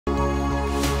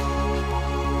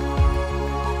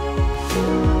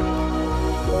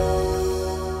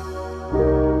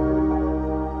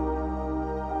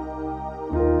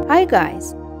Hi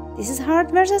guys, this is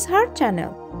Heart vs Heart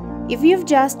channel. If you've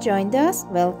just joined us,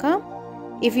 welcome.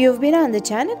 If you've been on the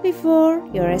channel before,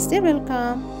 you're still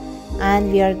welcome.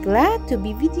 And we are glad to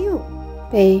be with you.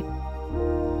 Babe,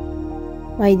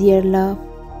 my dear love,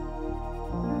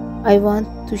 I want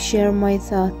to share my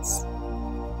thoughts,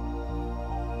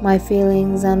 my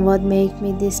feelings and what makes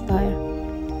me despair.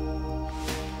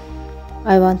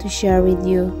 I want to share with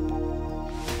you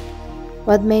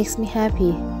what makes me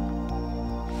happy,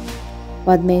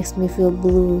 what makes me feel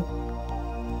blue,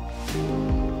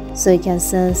 so you can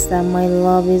sense that my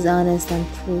love is honest and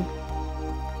true.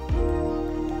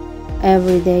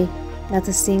 Every day, not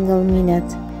a single minute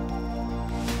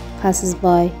passes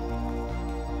by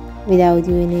without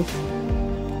you in it.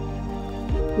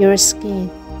 Your skin,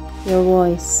 your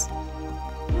voice,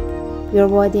 your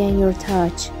body and your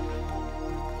touch,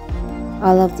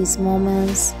 all of these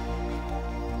moments,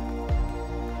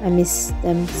 I miss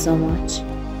them so much.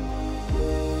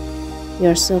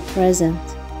 You're so present,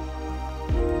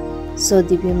 so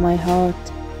deep in my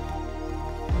heart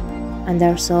and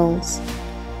our souls.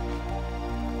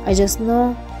 I just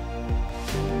know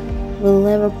we'll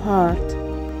never part,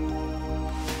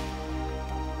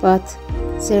 but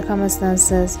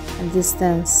circumstances and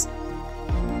distance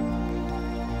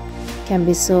can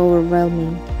be so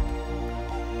overwhelming.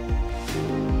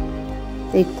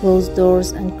 They close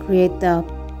doors and create doubt,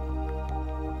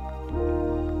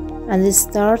 and they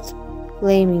start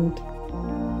blaming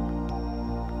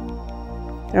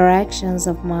their actions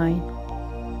of mine.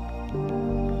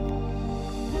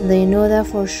 They know that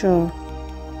for sure.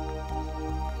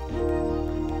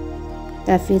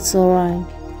 That feels so wrong.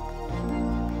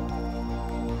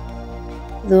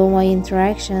 Though my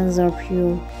interactions are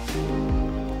pure,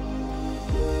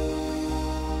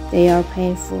 they are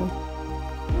painful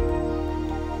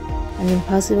and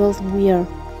impossible to bear.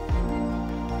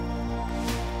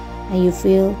 And you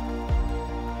feel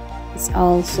it's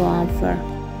all so unfair.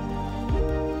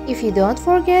 If you don't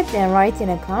forget, then write in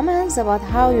the comments about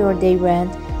how your day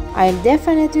went. I'll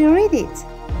definitely read it.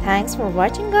 Thanks for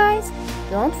watching guys.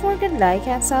 Don't forget like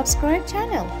and subscribe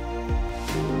channel.